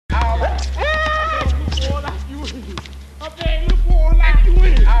Up there, look for like you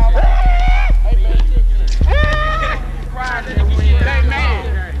win. Hey, man. They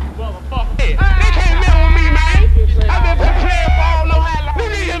mad. Motherfucker. They can't mess with me, man. I've been playing for all no how long. This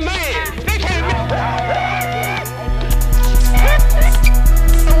nigga mad. They can't mess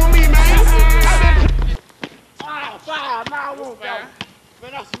with me, man. Fire. Now I won't go.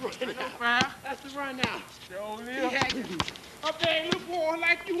 Man, that's the run now. That's the run now. Up there, look for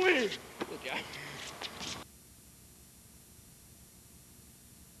like you win. Okay.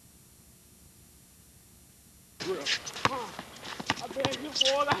 Up there, look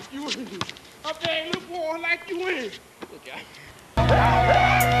for like you win. Up there, look for like you win. Okay.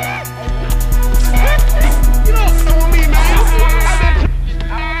 You don't know me, man.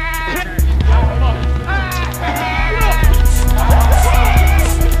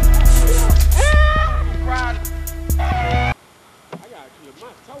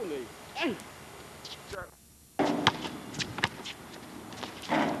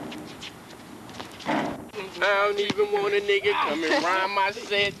 I don't even want a nigga coming around my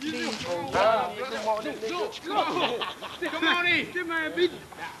set. I don't even want a nigga. Come on in. This man beat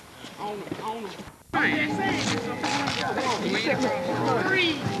on him.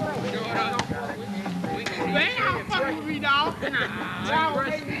 Man, I'm fucking with me, dog. Y'all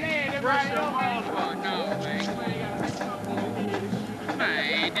make me mad right now.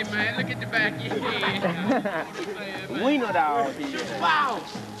 Man, look at the back of your head. Wiener dog. Wow.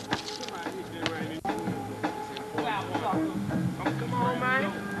 Come on,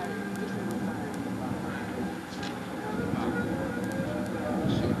 man.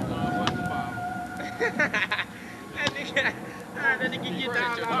 That nigga get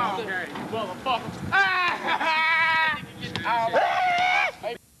down the ball. Motherfucker.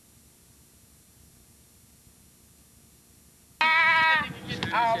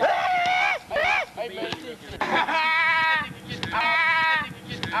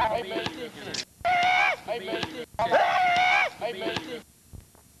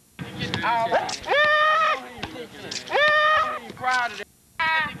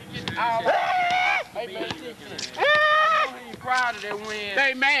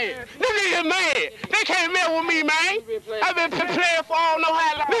 They mad. This nigga mad. They can't mess with me, man. I've been playing for all no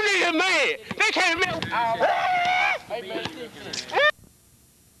how long. This nigga mad. They can't mess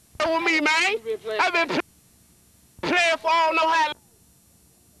with me, man. I've been playing for all no how long.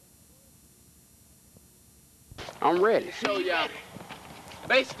 I'm ready to show y'all.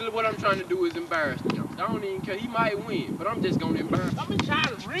 Basically, what I'm trying to do is embarrass him. I don't even care. He might win, but I'm just gonna embarrass him. I've been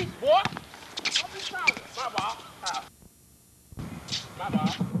trying to reach, boy. I've been trying to. My ball. My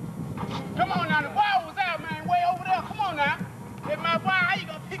ball. Come on now. The ball was out, man. Way over there. Come on now. If my ball, how you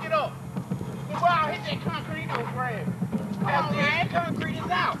gonna pick it up? The ball hit that concrete, don't grab it. Come on, man. Concrete is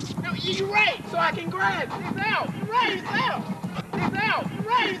out. No, you're right. So I can grab it. It's out. You're right. It's out. It's out. You're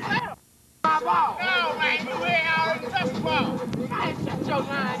right. It's out. My ball. No, man, you ain't already touched the ball. I ain't shut your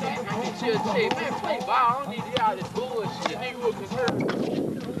line at. I get you a shit. Man, play ball. I don't need to hear all this bullshit. Nigga will concern.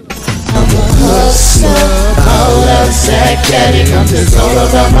 I'm a hustler, all outside caddy. I'm just all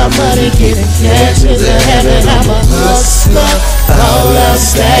about my money, getting cash is a habit. I'm a hustler, all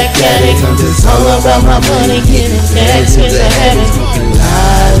outside caddy. I'm just all about my money, getting cash is a habit.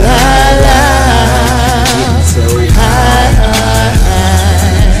 La la la, so high.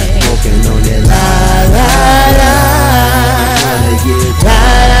 Smoking on that la la la, la la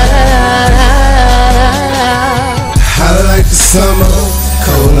la. Hot like the summer,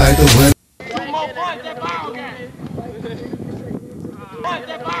 cold like the winter. One more punch that ball game. Punch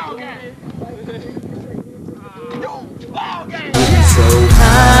that ball game. Ball game. So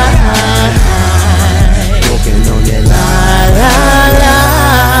high, smoking on that la la la,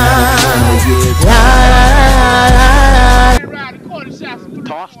 la la la.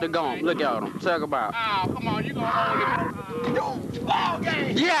 Toss the gum. Look at him. Talk about. Oh, come on, you gonna hold it. Ball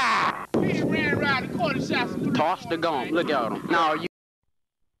game. Yeah. He ran around the corner shots. Toss the gum. Look at him. No, you.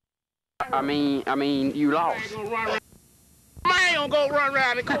 I mean, you lost. Man don't go run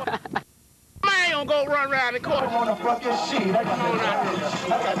around the court. Man don't go run around the court. I'm on a fucking sheet. I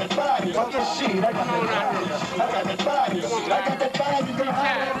got the body. Fucking sheet. I got the body. I got the body.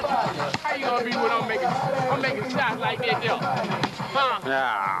 How you gonna be when I'm making shots like that though? Huh?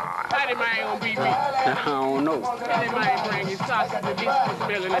 Ah, How that man gonna beat me? I don't know. How that man bring his shots to this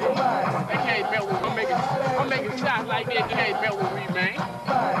smelling it? They can't melt with me. I'm making shots like that. They can't melt with me, man.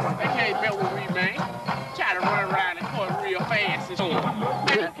 They can't melt with me, man. Try to run around the court real fast and shit.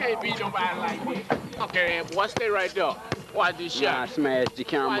 You can't beat nobody like that. Okay, boy, stay right there. Watch this Nah, shot. smash the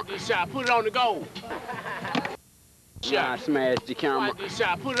camera. Watch this shot. Put it on the goal. Nah, smash the camera. Watch this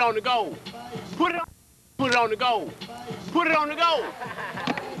shot. Put it on the goal. Put it Put it on the goal. Put it on the goal.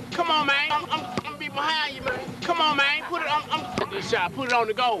 Come on, man. I'm gonna be behind you, man. Come on, man. Put it. I'm this shot. Put it on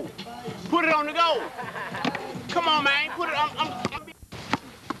the goal. Put it on the goal. Come on, man. Put it. I'm be...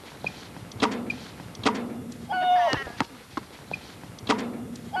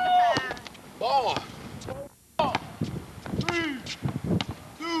 Ball. 3,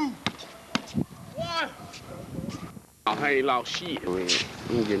 2, 1. I ain't lost shit. I'm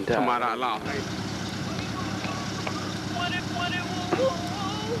getting tired. Come out, I lost.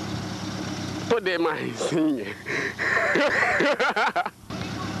 Put that man singing.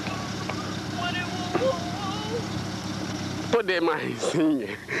 Put that man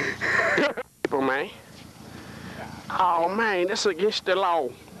singing. People, man. Oh, man, that's against the law.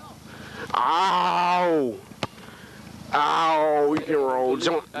 Oh. Oh, you can roll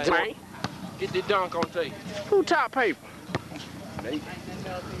jump, man. Get the dunk on tape. Who top paper?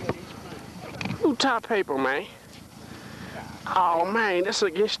 Who top paper, man? Oh, man, that's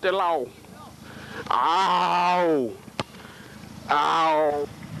against the law. Oh. Oh.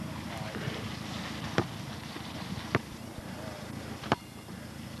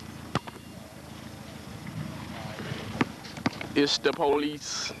 It's the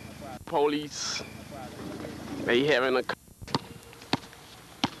police. Police. They having a...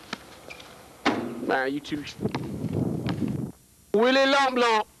 Man, you too... Willie Lump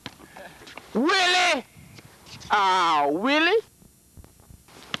Lump. Willie! Oh, Willie?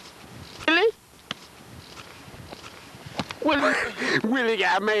 Willie? Willie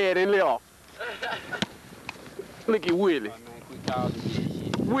got mad and left. Look at Willie. Man, quit calling me that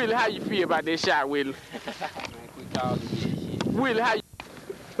shit. Willie, how you feel about that shot, Willie? Man, quit calling me that shit. Willie, how you...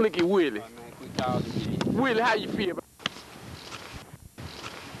 Look at Willie. Man, quit calling me that shit. Willie, how you feel about...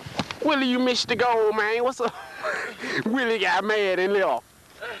 Willie, you missed the goal, man. What's up? Willie got mad and left.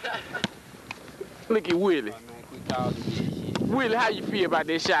 Look at Willie. Man, quit calling me that shit. Willie, how you feel about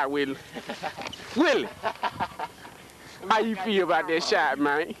that shot, Willie? Willie, how you feel about that shot,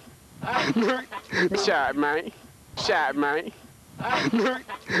 man? Shot, man. Shot, man. Look,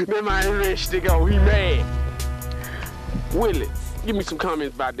 that man ready to go. He mad. Willie, give me some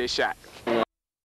comments about that shot.